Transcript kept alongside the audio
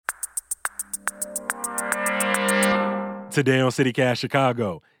Today on CityCast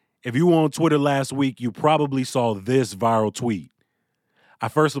Chicago. If you were on Twitter last week, you probably saw this viral tweet. I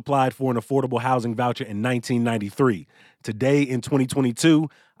first applied for an affordable housing voucher in 1993. Today in 2022,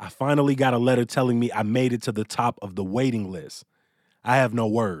 I finally got a letter telling me I made it to the top of the waiting list. I have no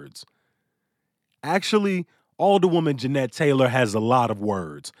words. Actually, Alderwoman Jeanette Taylor has a lot of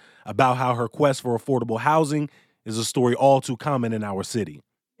words about how her quest for affordable housing is a story all too common in our city.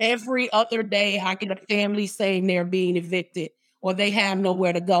 Every other day, I get a family saying they're being evicted or they have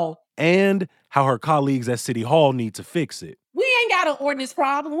nowhere to go. And how her colleagues at City Hall need to fix it. We ain't got an ordinance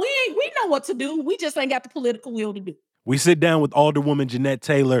problem. We know what to do. We just ain't got the political will to do. We sit down with Alderwoman Jeanette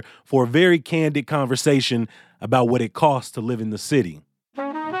Taylor for a very candid conversation about what it costs to live in the city.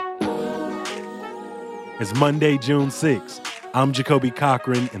 It's Monday, June 6th. I'm Jacoby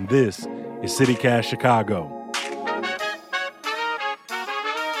Cochran, and this is CityCast Chicago.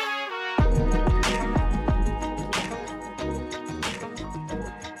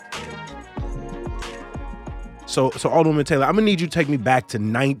 So Alderwoman Taylor, I'm gonna need you to take me back to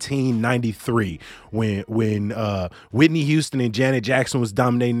 1993 when Whitney Houston and Janet Jackson was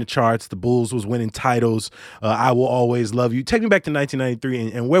dominating the charts. The Bulls was winning titles. I Will Always Love You. Take me back to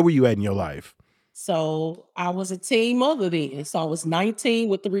 1993 and where were you at in your life? So I was a teen mother then. So I was 19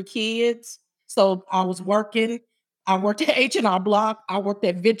 with 3 kids. So I was working. I worked at H&R Block. I worked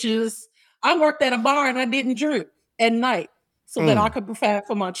at Vitches. I worked at a bar and I didn't drink at night so that I could provide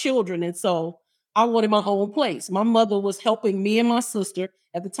for my children. And so I wanted my own place. My mother was helping me and my sister.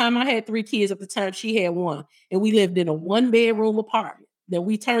 At the time, I had 3 kids. At the time, she had 1. And we lived in a 1-bedroom apartment that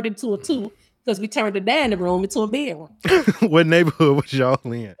we turned into a 2 because we turned the dining room into a bedroom. What neighborhood was y'all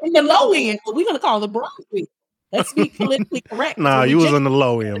in? In the low end. We're going to call it Brunswick. Let's be politically correct. Nah, you was on the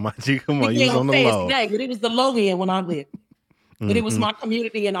low end, my G. Come on, you was on the low. Day, but it was the low end when I lived. But it was my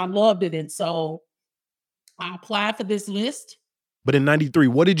community and I loved it. And so I applied for this list. But in 93,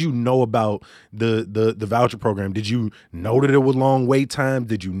 what did you know about the voucher program? Did you know that it was long wait time?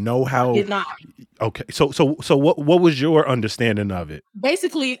 Did you know how? I did not. Okay. So what was your understanding of it?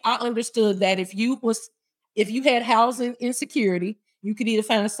 Basically, I understood that if you had housing insecurity, you could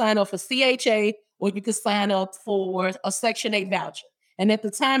either sign up for CHA or you could sign up for a Section 8 voucher. And at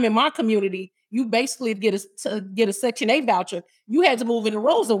the time in my community, you basically to get a Section 8 voucher, you had to move in the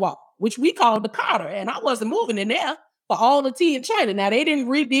Rosenwald, which we called the Carter. And I wasn't moving in there for all the tea in China. Now, they didn't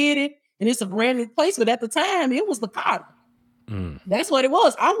redid it, and it's a brand new place, but at the time, it was the Carter. That's what it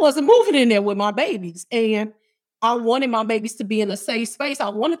was. I wasn't moving in there with my babies, and I wanted my babies to be in a safe space. I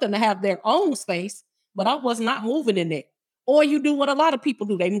wanted them to have their own space, but I was not moving in there. Or you do what a lot of people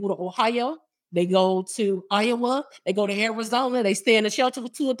do. They move to Ohio, they go to Iowa, they go to Arizona, they stay in a shelter for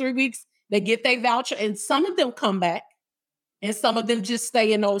 2 or 3 weeks, they get their voucher, and some of them come back, and some of them just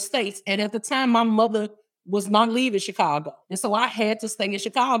stay in those states. And at the time, my mother was not leaving Chicago. And so I had to stay in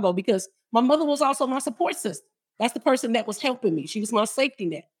Chicago because my mother was also my support system. That's the person that was helping me. She was my safety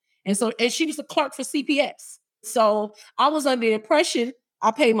net. And she was a clerk for CPS. So I was under the impression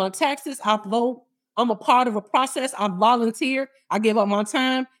I pay my taxes, I vote, I'm a part of a process, I volunteer, I give up my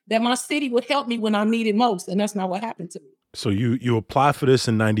time, that my city would help me when I needed most. And that's not what happened to me. So you apply for this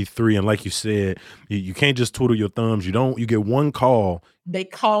in 93, and like you said, you can't just twiddle your thumbs. You get one call. They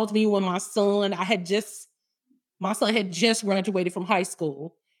called me when my son had just graduated from high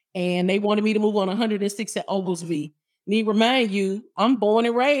school, and they wanted me to move on 106 at Oglesby. Need to remind you, I'm born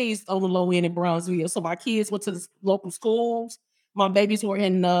and raised on the low end in Brownsville. So my kids went to the local schools. My babies were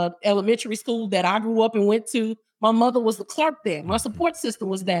in elementary school that I grew up and went to. My mother was the clerk there. My support system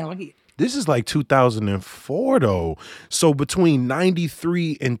was down here. This is like 2004, though. So between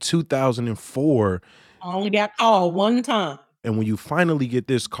 93 and 2004... I only got called one time. And when you finally get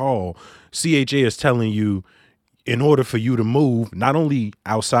this call, CHA is telling you, in order for you to move, not only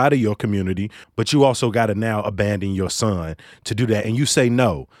outside of your community, but you also got to now abandon your son to do that. And you say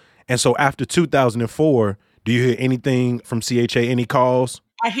no. And so after 2004, do you hear anything from CHA, any calls?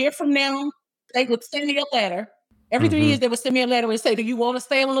 I hear from them. They would send me a letter. Every 3 years, they would send me a letter and say, do you want to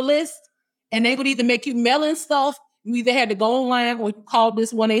stay on the list? And they would either make you mail in stuff. You either had to go online or you call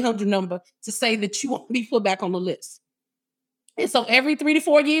this 1-800 number to say that you want to be put back on the list. And so every 3 to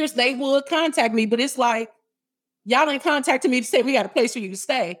 4 years, they would contact me. But it's like, y'all ain't contacting me to say we got a place for you to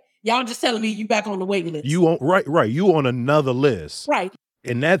stay. Y'all just telling me you back on the waiting list. You on right. You on another list. Right.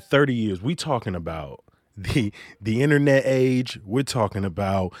 In that 30 years, we talking about the internet age. We're talking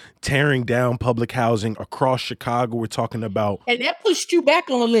about tearing down public housing across Chicago. We're talking about... And that pushed you back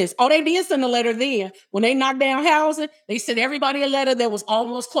on the list. Oh, they did send a letter then. When they knocked down housing, they sent everybody a letter that was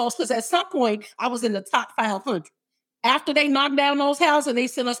almost close. Because at some point, I was in the top 500. After they knocked down those houses, they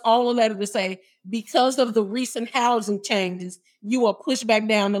sent us all a letter to say, because of the recent housing changes, you are pushed back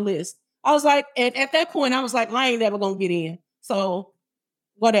down the list. I was like, and at that point, I was like, I ain't never gonna get in. So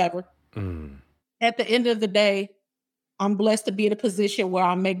whatever. At the end of the day, I'm blessed to be in a position where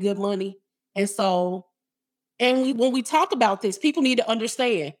I make good money. And so, when we talk about this, people need to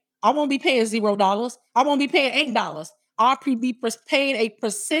understand, I won't be paying $0. I won't be paying $8. I'll be paying a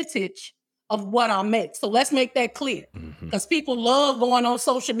percentage of what I make. So let's make that clear. Because people love going on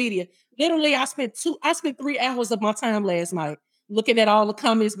social media. Literally, I spent 3 hours of my time last night looking at all the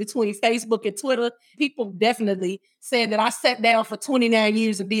comments between Facebook and Twitter. People definitely said that I sat down for 29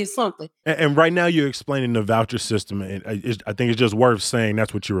 years and did something. And right now you're explaining the voucher system. And I think it's just worth saying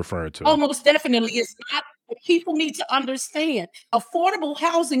that's what you're referring to. Almost definitely. It's not. People need to understand affordable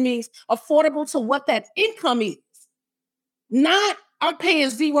housing means affordable to what that income is. Not I'm paying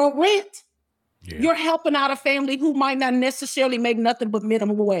zero rent. Yeah. You're helping out a family who might not necessarily make nothing but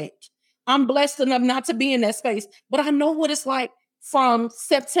minimum wage. I'm blessed enough not to be in that space, but I know what it's like from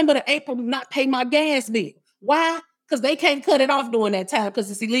September to April to not pay my gas bill. Why? Because they can't cut it off during that time because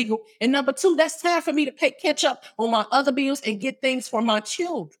it's illegal. And number two, that's time for me to catch up on my other bills and get things for my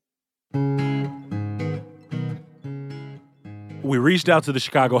children. We reached out to the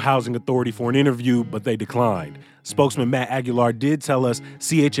Chicago Housing Authority for an interview, but they declined. Spokesman Matt Aguilar did tell us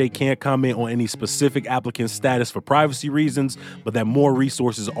CHA can't comment on any specific applicant's status for privacy reasons, but that more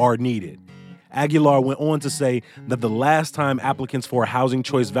resources are needed. Aguilar went on to say that the last time applicants for a housing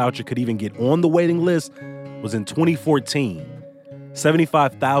choice voucher could even get on the waiting list was in 2014.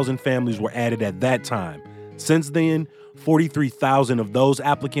 75,000 families were added at that time. Since then, 43,000 of those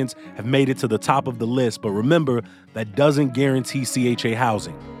applicants have made it to the top of the list, but remember, that doesn't guarantee CHA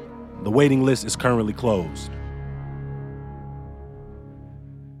housing. The waiting list is currently closed.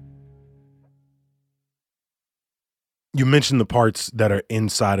 You mentioned the parts that are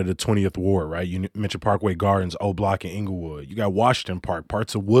inside of the 20th Ward, right? You mentioned Parkway Gardens, O Block, and Inglewood. You got Washington Park,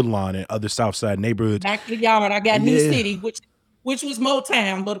 parts of Woodlawn, and other Southside neighborhoods. Back to the yard, I got New City, which was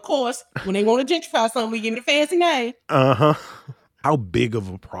Motown. But of course, when they want to gentrify something, we give it a fancy name. How big of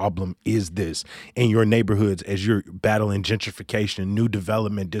a problem is this in your neighborhoods as you're battling gentrification, new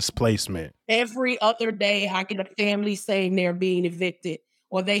development, displacement? Every other day, I get a family saying they're being evicted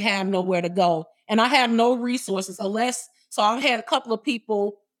or they have nowhere to go. And I have no resources so I've had a couple of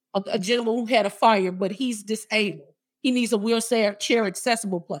people, a gentleman who had a fire, but he's disabled. He needs a wheelchair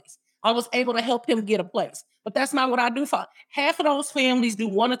accessible place. I was able to help him get a place, but that's not what I do for. Half of those families do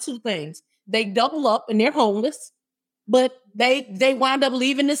one or two things. They double up and they're homeless, but they wind up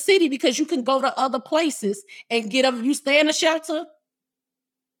leaving the city because you can go to other places and you stay in a shelter,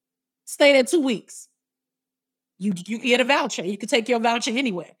 stay there 2 weeks. You get a voucher. You can take your voucher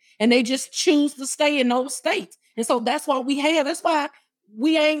anywhere. And they just choose to stay in those states. And so that's why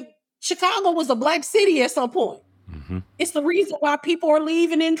Chicago was a black city at some point. Mm-hmm. It's the reason why people are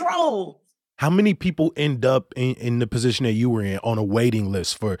leaving in droves. How many people end up in the position that you were in on a waiting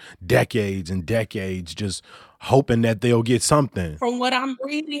list for decades and decades, just hoping that they'll get something? From what I'm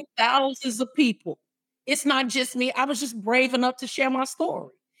reading, thousands of people. It's not just me. I was just brave enough to share my story.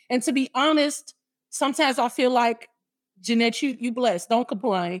 And to be honest, sometimes I feel like, Jeanette, you blessed, don't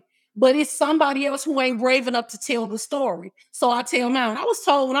complain. But it's somebody else who ain't brave enough to tell the story. So I tell mine. I was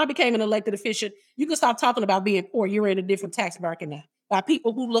told when I became an elected official, you can stop talking about being poor. You're in a different tax bracket now by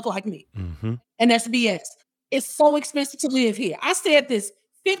people who look like me. Mm-hmm. And that's BS. It's so expensive to live here. I said this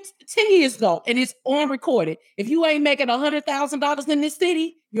 10 years ago, and it's on recorded. If you ain't making $100,000 in this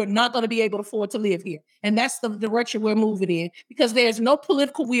city, you're not going to be able to afford to live here. And that's the direction we're moving in because there's no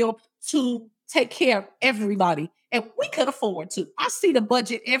political will to take care of everybody. And we could afford to. I see the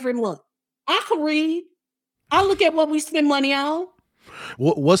budget every month. I can read. I look at what we spend money on.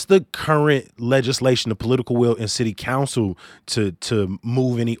 What's the current legislation, the political will in city council to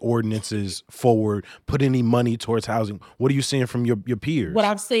move any ordinances forward, put any money towards housing? What are you seeing from your peers? What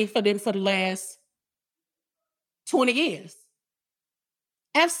I've seen for them for the last 20 years.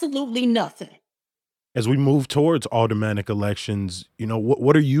 Absolutely nothing. As we move towards aldermanic elections,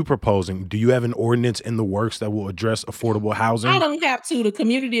 what are you proposing? Do you have an ordinance in the works that will address affordable housing? I don't have to. The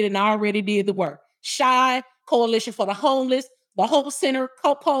community that already did the work. SHI, Coalition for the Homeless, the Hope Center,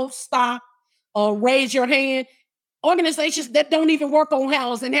 COPO, STOP, Raise Your Hand. Organizations that don't even work on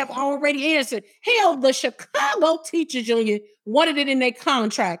housing have already answered. Hell, the Chicago Teachers Union wanted it in their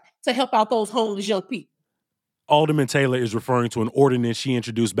contract to help out those homeless young people. Alderman Taylor is referring to an ordinance she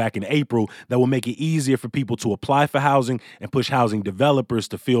introduced back in April that will make it easier for people to apply for housing and push housing developers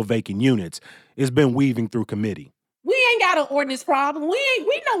to fill vacant units. It's been weaving through committee. We ain't got an ordinance problem.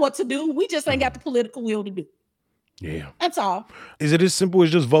 We know what to do. We just ain't got the political will to do. Yeah. That's all. Is it as simple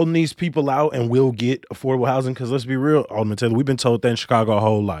as just voting these people out and we'll get affordable housing? Because let's be real, Alderman Taylor, we've been told that in Chicago our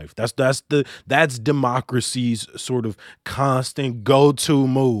whole life. That's democracy's sort of constant go-to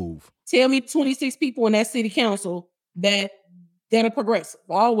move. Tell me 26 people in that city council that are progressive.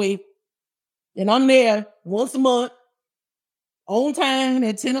 Always. And I'm there once a month, on time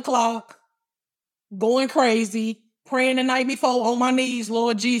at 10 o'clock, going crazy, praying the night before on my knees,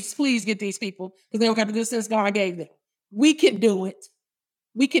 Lord Jesus, please get these people, because they don't got the good sense God gave them. We could do it.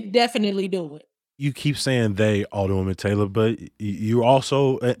 We could definitely do it. You keep saying they, Alderwoman Taylor, but you're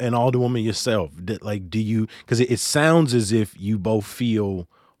also an Alderwoman yourself. Like, do you, because it sounds as if you both feel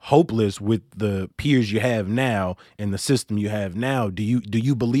hopeless with the peers you have now and the system you have now. Do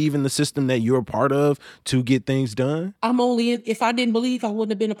you believe in the system that you're a part of to get things done? If I didn't believe, I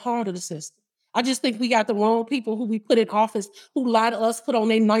wouldn't have been a part of the system. I just think we got the wrong people who we put in office, who lie to us, put on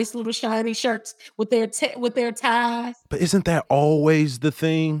their nice little shiny shirts with their ties. But isn't that always the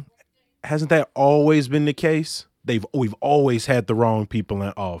thing? Hasn't that always been the case? We've always had the wrong people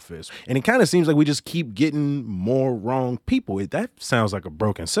in office. And it kind of seems like we just keep getting more wrong people. That sounds like a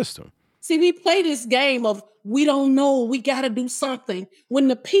broken system. See, we play this game of we don't know, we got to do something, when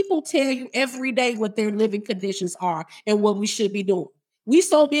the people tell you every day what their living conditions are and what we should be doing. We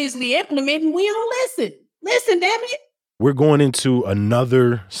so busy implementing, we don't listen. Listen, damn it. We're going into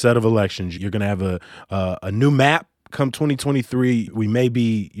another set of elections. You're going to have a new map come 2023. We may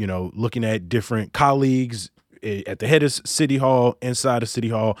be, looking at different colleagues at the head of City Hall, inside of City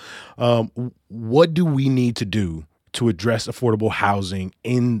Hall. What do we need to do to address affordable housing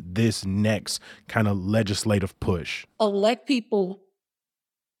in this next kind of legislative push? Elect people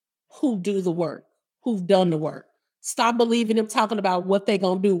who do the work, who've done the work. Stop believing them talking about what they're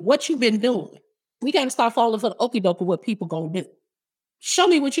going to do, what you've been doing. We got to start falling for the okie doke of what people going to do. Show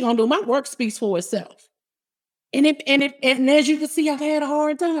me what you're going to do. My work speaks for itself. And as you can see, I've had a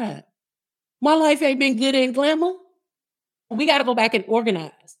hard time. My life ain't been good and glamour. We got to go back and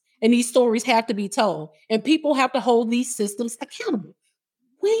organize. And these stories have to be told. And people have to hold these systems accountable.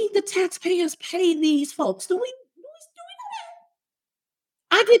 We, the taxpayers, pay these folks. Do we know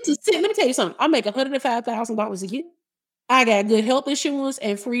that? I get to sit, let me tell you something. I make $105,000 a year. I got good health insurance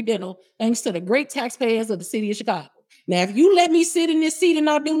and free dental thanks to the great taxpayers of the city of Chicago. Now, if you let me sit in this seat and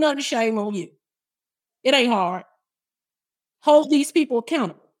not do nothing, shame on you. It ain't hard. Hold these people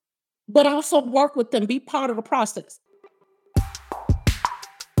accountable, but also work with them, be part of the process.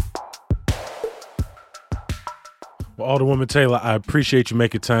 Well, Alderwoman Taylor, I appreciate you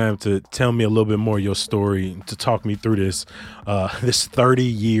making time to tell me a little bit more of your story, to talk me through this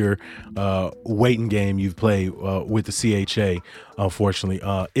 30-year waiting game you've played with the CHA, unfortunately.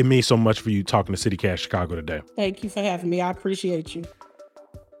 It means so much for you talking to CityCast Chicago today. Thank you for having me. I appreciate you.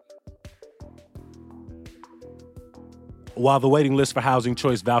 While the waiting list for Housing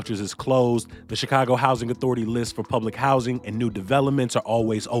Choice Vouchers is closed, the Chicago Housing Authority list for public housing and new developments are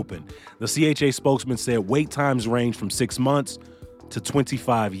always open. The CHA spokesman said wait times range from 6 months to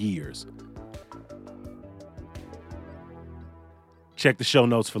 25 years. Check the show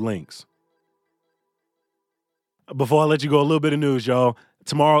notes for links. Before I let you go, a little bit of news, y'all.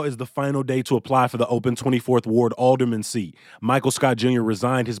 Tomorrow is the final day to apply for the open 24th Ward alderman seat. Michael Scott Jr.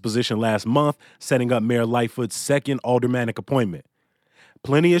 resigned his position last month, setting up Mayor Lightfoot's second aldermanic appointment.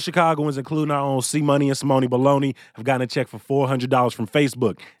 Plenty of Chicagoans, including our own C Money and Simone Baloney, have gotten a check for $400 from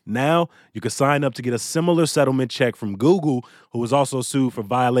Facebook. Now, you can sign up to get a similar settlement check from Google, who was also sued for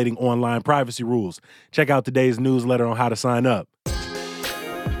violating online privacy rules. Check out today's newsletter on how to sign up.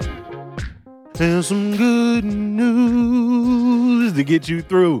 And some good news to get you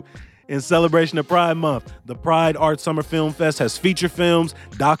through. In celebration of Pride Month, the Pride Art Summer Film Fest has feature films,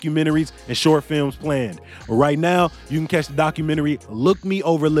 documentaries, and short films planned. Right now, you can catch the documentary Look Me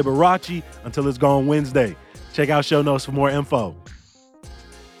Over Liberace until it's gone Wednesday. Check out show notes for more info.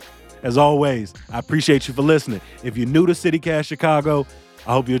 As always, I appreciate you for listening. If you're new to CityCast Chicago,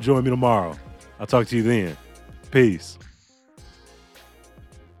 I hope you'll join me tomorrow. I'll talk to you then. Peace.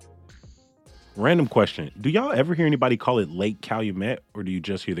 Random question. Do y'all ever hear anybody call it Lake Calumet, or do you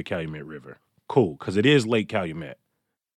just hear the Calumet River? Cool, because it is Lake Calumet.